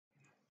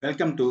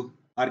Welcome to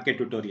RK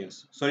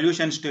Tutorials,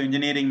 Solutions to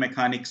Engineering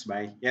Mechanics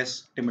by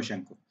S.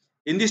 Timoshenko.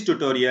 In this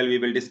tutorial, we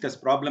will discuss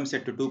problem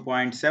set to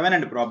 2.7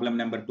 and problem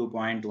number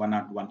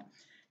 2.101.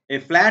 A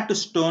flat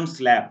stone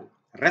slab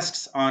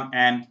rests on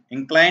an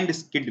inclined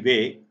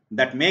skidway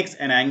that makes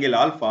an angle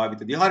alpha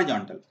with the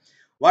horizontal.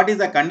 What is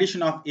the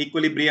condition of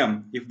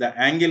equilibrium if the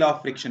angle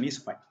of friction is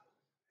phi?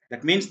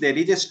 That means there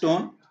is a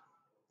stone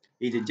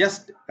is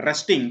just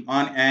resting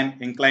on an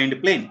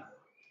inclined plane.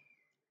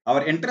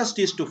 Our interest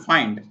is to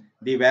find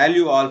the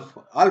value of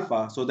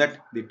alpha so that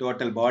the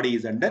total body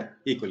is under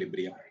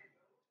equilibrium.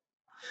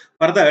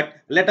 For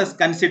that, let us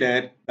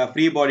consider the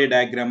free body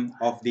diagram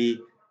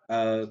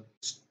uh,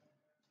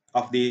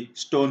 of the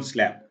stone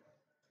slab.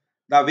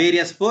 The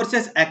various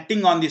forces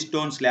acting on the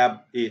stone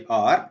slab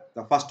are,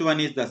 the first one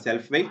is the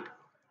self weight.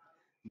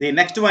 The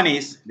next one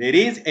is there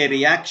is a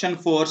reaction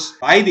force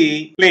by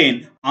the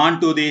plane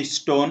onto the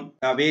stone.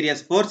 The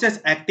various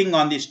forces acting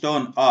on the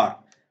stone are,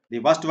 the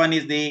first one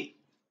is the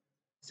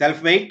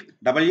self weight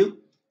W.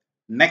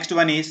 Next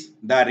one is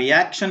the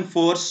reaction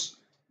force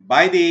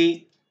by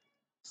the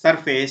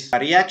surface, the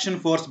reaction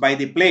force by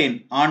the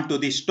plane onto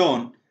the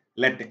stone.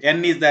 Let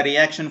N is the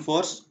reaction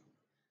force.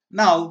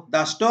 Now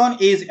the stone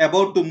is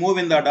about to move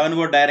in the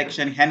downward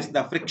direction, hence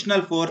the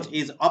frictional force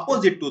is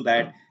opposite to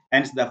that,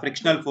 hence the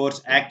frictional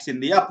force acts in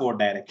the upward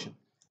direction.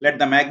 Let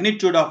the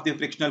magnitude of the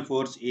frictional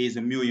force is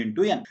mu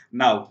into N.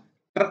 Now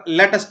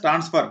let us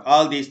transfer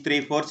all these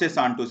three forces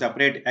onto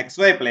separate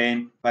xy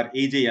plane for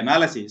easy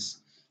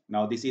analysis.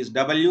 Now this is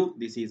W,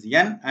 this is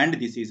N and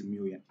this is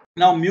mu N.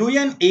 Now mu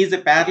N is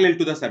parallel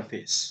to the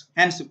surface.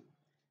 Hence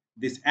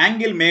this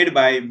angle made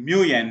by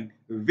mu N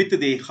with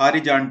the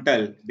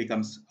horizontal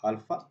becomes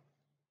alpha.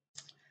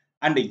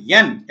 And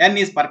N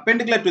is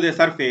perpendicular to the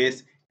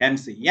surface,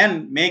 hence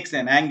N makes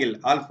an angle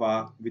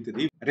alpha with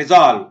the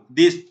resolve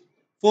these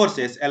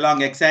forces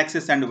along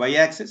x-axis and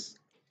y-axis.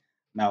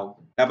 Now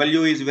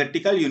W is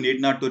vertical, you need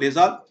not to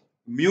resolve.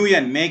 Mu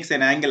N makes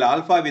an angle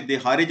alpha with the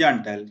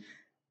horizontal,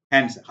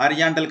 hence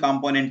horizontal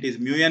component is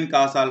mu N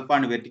cos alpha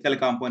and vertical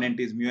component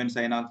is mu N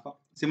sin alpha.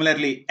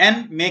 Similarly,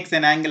 N makes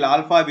an angle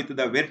alpha with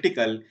the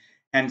vertical,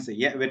 hence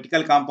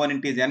vertical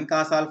component is N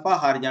cos alpha,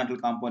 horizontal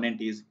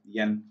component is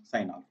N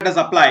sin alpha. Let us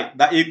apply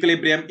the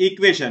equilibrium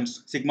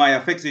equations. Sigma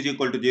fx is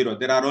equal to 0.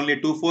 There are only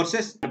two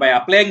forces. By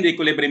applying the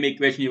equilibrium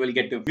equation, you will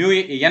get to mu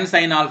N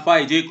sin alpha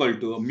is equal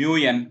to mu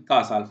N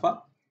cos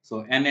alpha.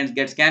 So N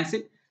gets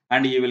cancelled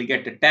and you will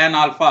get tan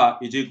alpha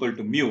is equal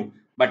to mu.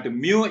 But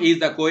mu is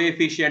the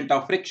coefficient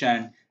of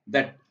friction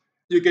that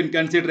you can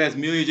consider as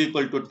mu is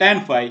equal to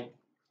tan phi,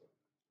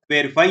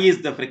 where phi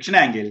is the friction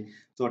angle.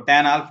 So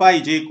tan alpha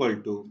is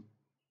equal to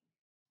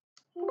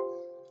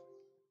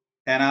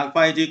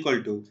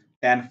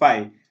tan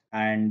phi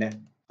and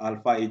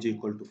alpha is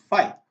equal to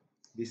phi.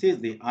 This is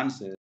the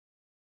answer.